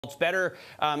It's better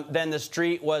than the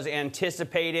street was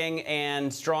anticipating,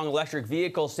 and strong electric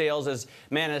vehicle sales, as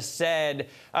Manna said.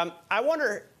 I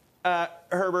wonder,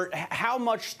 Herbert, how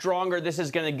much stronger this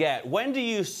is going to get. When do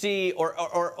you see,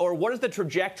 or what does the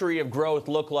trajectory of growth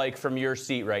look like from your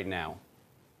seat right now?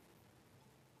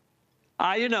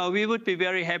 You know, we would be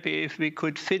very happy if we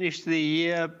could finish the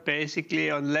year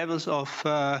basically on levels of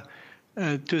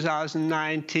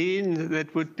 2019.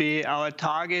 That would be our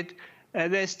target.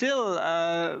 There's still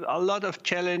a lot of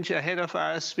challenge ahead of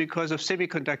us because of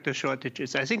semiconductor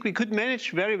shortages. I think we could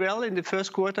manage very well in the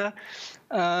first quarter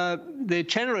the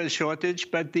general shortage,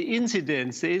 but the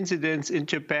incidents in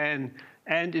Japan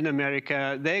and in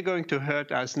America, they're going to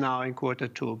hurt us now in quarter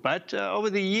two. But over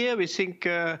the year, we think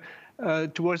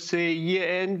towards the year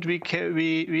end,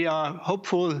 we are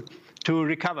hopeful to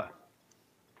recover.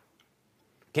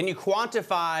 Can you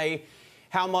quantify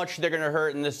how much they're going to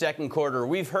hurt in the second quarter?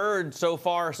 We've heard so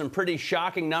far some pretty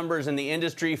shocking numbers in the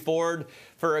industry. Ford,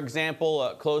 for example,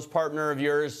 a close partner of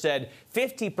yours, said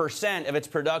 50% of its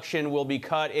production will be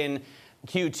cut in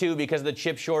Q2 because of the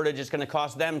chip shortage. It's going to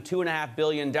cost them $2.5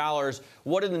 billion.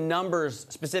 What do the numbers,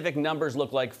 specific numbers,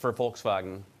 look like for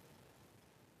Volkswagen?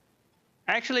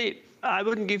 Actually, I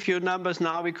wouldn't give you numbers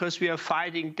now because we are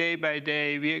fighting day by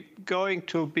day. We're going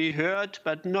to be hurt,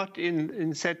 but not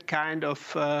in that kind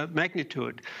of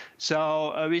magnitude.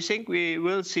 So we think we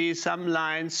will see some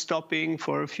lines stopping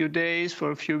for a few days, for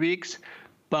a few weeks,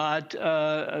 but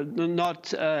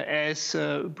not as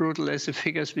brutal as the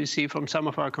figures we see from some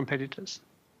of our competitors.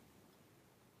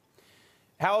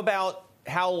 How about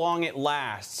how long it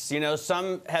lasts? You know,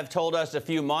 some have told us a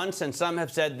few months, and some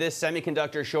have said this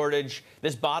semiconductor shortage,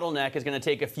 this bottleneck, is going to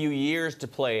take a few years to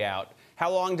play out.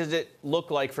 How long does it look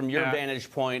like, from your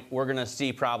vantage point, we're going to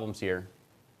see problems here?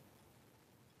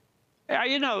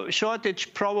 You know,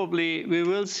 shortage probably we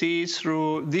will see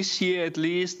through this year at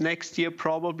least, next year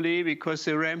probably, because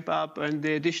the ramp up and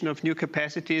the addition of new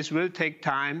capacities will take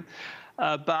time.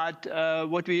 But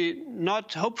what we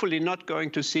hopefully not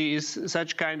going to see is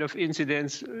such kind of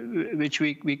incidents which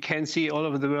we can see all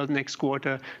over the world next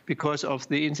quarter because of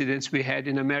the incidents we had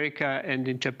in America and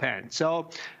in Japan. So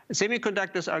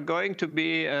semiconductors are going to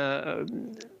be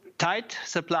tight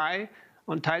supply,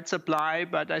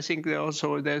 but I think there's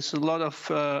a lot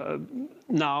of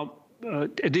now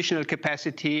additional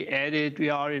capacity added.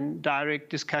 We are in direct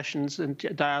discussions and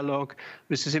dialogue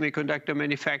with the semiconductor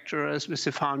manufacturers, with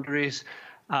the foundries,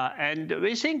 and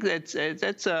we think that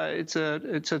it's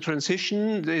a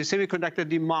transition. The semiconductor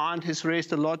demand has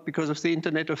raised a lot because of the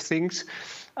Internet of Things,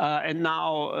 and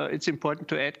now it's important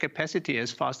to add capacity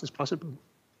as fast as possible.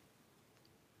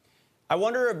 I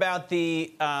wonder about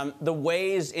the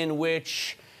ways in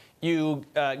which you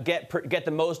get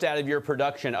the most out of your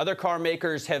production. Other car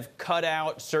makers have cut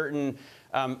out certain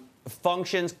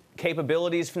functions,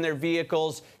 capabilities from their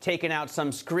vehicles, taken out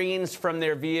some screens from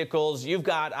their vehicles. You've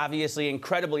got, obviously,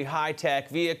 incredibly high-tech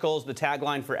vehicles. The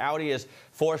tagline for Audi is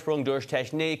Vorsprung durch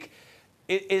Technik.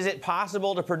 Is it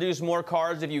possible to produce more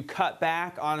cars if you cut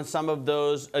back on some of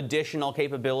those additional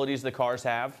capabilities the cars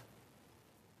have?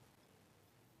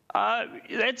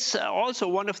 That's also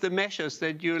one of the measures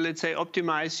that you, let's say,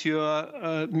 optimize your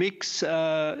mix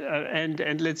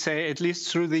and let's say at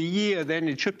least through the year, then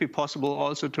it should be possible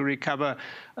also to recover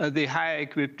the higher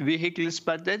equipped vehicles.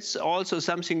 But that's also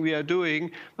something we are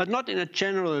doing, but not in a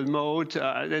general mode.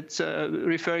 That's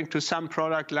referring to some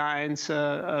product lines,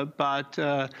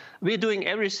 but we're doing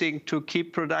everything to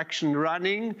keep production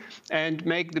running and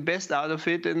make the best out of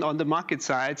it, and on the market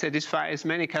side, satisfy as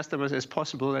many customers as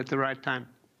possible at the right time.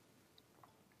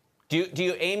 Do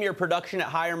you aim your production at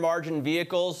higher margin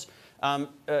vehicles?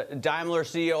 Daimler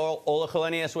CEO Ola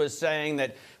Källenius was saying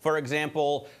that, for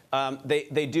example,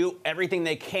 they do everything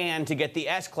they can to get the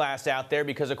S-Class out there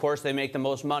because, of course, they make the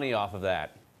most money off of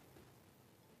that.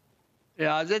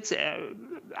 Yeah, that's.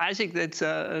 I think that's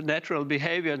a natural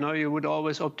behavior. No, you would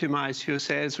always optimize your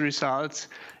sales results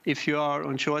if you are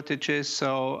on shortages.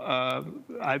 So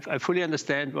I fully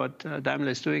understand what Daimler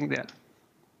is doing there.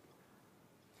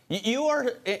 You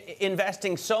are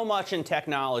investing so much in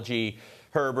technology,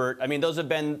 Herbert. I mean, those have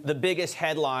been the biggest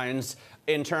headlines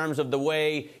in terms of the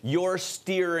way you're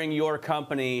steering your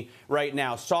company right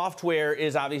now. Software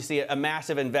is obviously a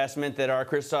massive investment that our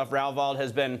Christoph Rauwald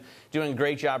has been doing a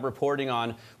great job reporting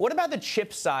on. What about the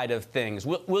chip side of things?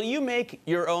 Will you make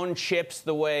your own chips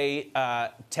the way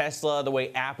Tesla, the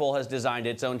way Apple has designed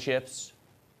its own chips?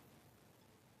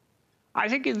 I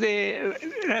think there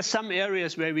are some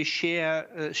areas where we share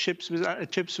chips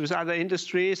with other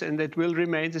industries, and that will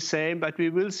remain the same. But we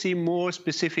will see more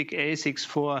specific ASICs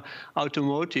for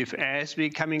automotive as we're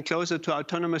coming closer to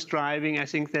autonomous driving. I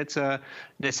think that's a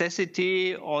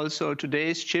necessity. Also,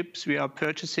 today's chips we are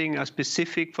purchasing are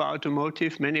specific for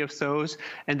automotive, many of those,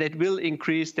 and that will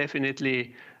increase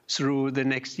definitely through the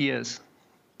next years.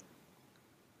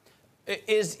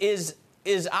 Is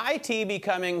IT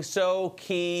becoming so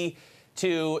key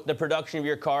to the production of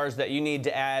your cars that you need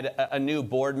to add a new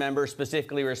board member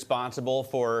specifically responsible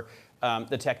for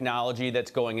the technology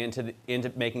that's going into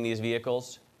making these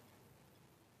vehicles?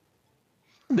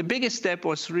 The biggest step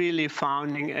was really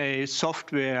founding a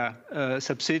software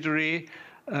subsidiary,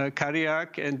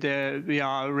 Cadillac, and we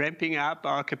are ramping up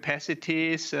our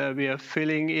capacities. We are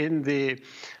filling in the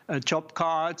job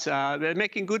cards. We're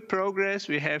making good progress.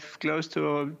 We have towards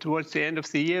the end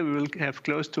of the year, we will have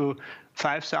close to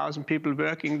 5,000 people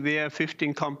working there,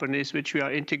 15 companies which we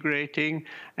are integrating,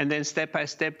 and then step by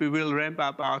step we will ramp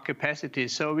up our capacity.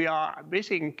 So we are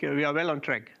well on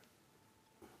track.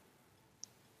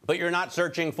 But you're not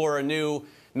searching for a new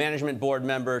management board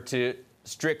member to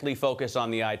strictly focus on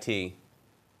the IT?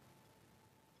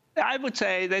 I would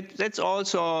say that that's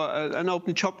also an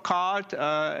open job card,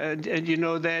 and you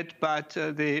know that. But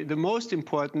the most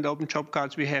important open job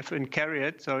cards we have in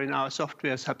CARIAD, so in our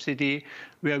software subsidy,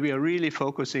 where we are really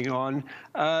focusing on.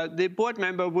 The board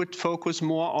member would focus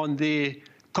more on the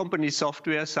company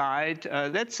software side.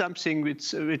 That's something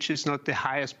which is not the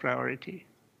highest priority.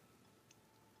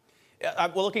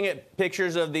 I'm looking at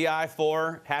pictures of the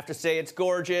i4. Have to say it's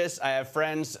gorgeous. I have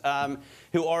friends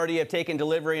who already have taken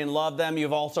delivery and love them.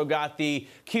 You've also got the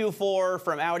Q4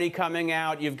 from Audi coming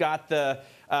out. You've got the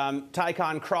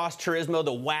Taycan Cross Turismo,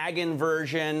 the wagon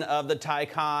version of the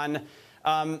Taycan.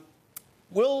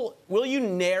 Will you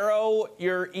narrow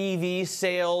your EV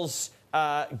sales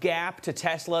gap to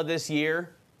Tesla this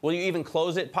year? Will you even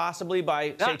close it possibly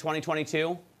by, say,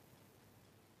 2022?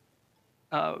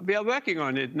 We are working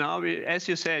on it now. As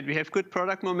you said, we have good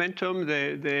product momentum.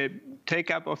 The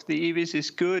take-up of the EVs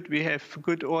is good. We have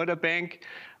good order bank,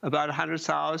 about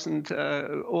 100,000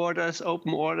 orders,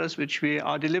 open orders, which we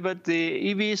are delivered.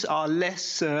 The EVs are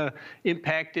less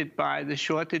impacted by the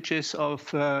shortages of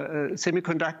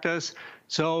semiconductors.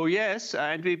 So yes,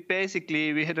 and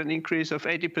we had an increase of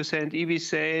 80% EV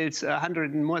sales,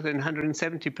 more than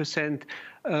 170%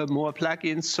 more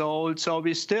plug-ins sold. So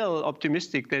we're still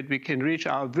optimistic that we can reach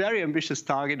our very ambitious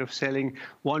target of selling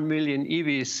 1 million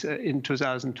EVs in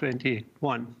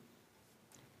 2021.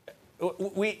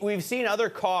 We've seen other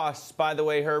costs, by the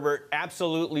way, Herbert,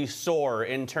 absolutely soar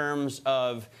in terms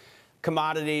of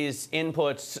commodities,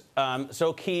 inputs,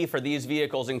 so key for these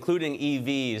vehicles, including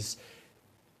EVs.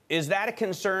 Is that a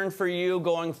concern for you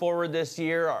going forward this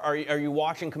year? Are you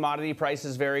watching commodity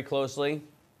prices very closely?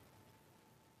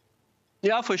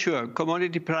 Yeah, for sure.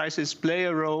 Commodity prices play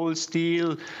a role.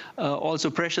 Steel, also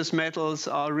precious metals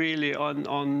are really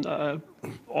on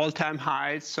all-time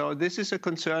highs. So this is a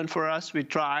concern for us. We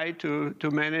try to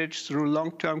manage through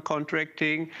long-term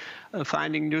contracting,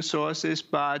 finding new sources,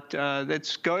 but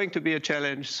that's going to be a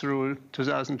challenge through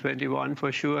 2021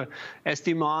 for sure. As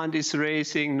demand is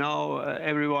raising now,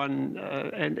 everyone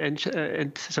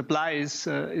and supply is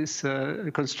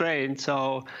constrained.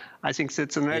 So I think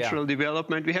that's a natural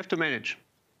development we have to manage.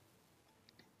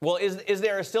 Well, is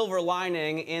there a silver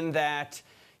lining in that,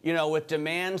 you know, with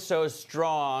demand so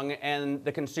strong and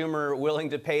the consumer willing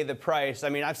to pay the price? I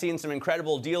mean, I've seen some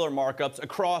incredible dealer markups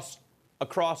across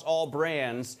all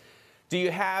brands. Do you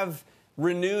have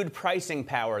renewed pricing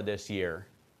power this year?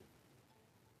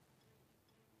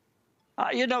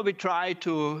 You know, we try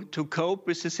to cope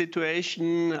with the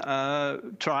situation,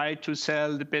 try to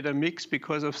sell the better mix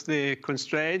because of the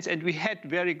constraints, and we had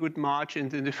very good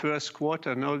margins in the first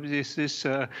quarter. Now, we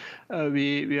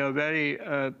are very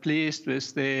pleased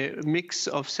with the mix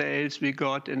of sales we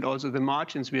got and also the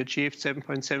margins we achieved.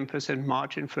 7.7%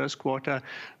 margin first quarter.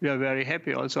 We are very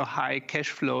happy. Also, high cash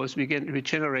flows we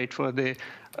generate for the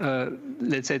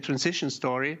let's say transition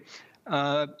story.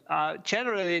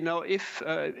 Generally, you know, if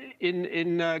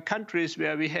in countries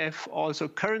where we have also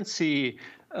currency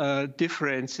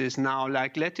differences now,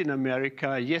 like Latin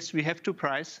America, yes, we have to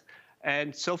price,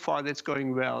 and so far that's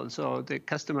going well. So the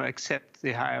customer accepts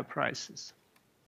the higher prices.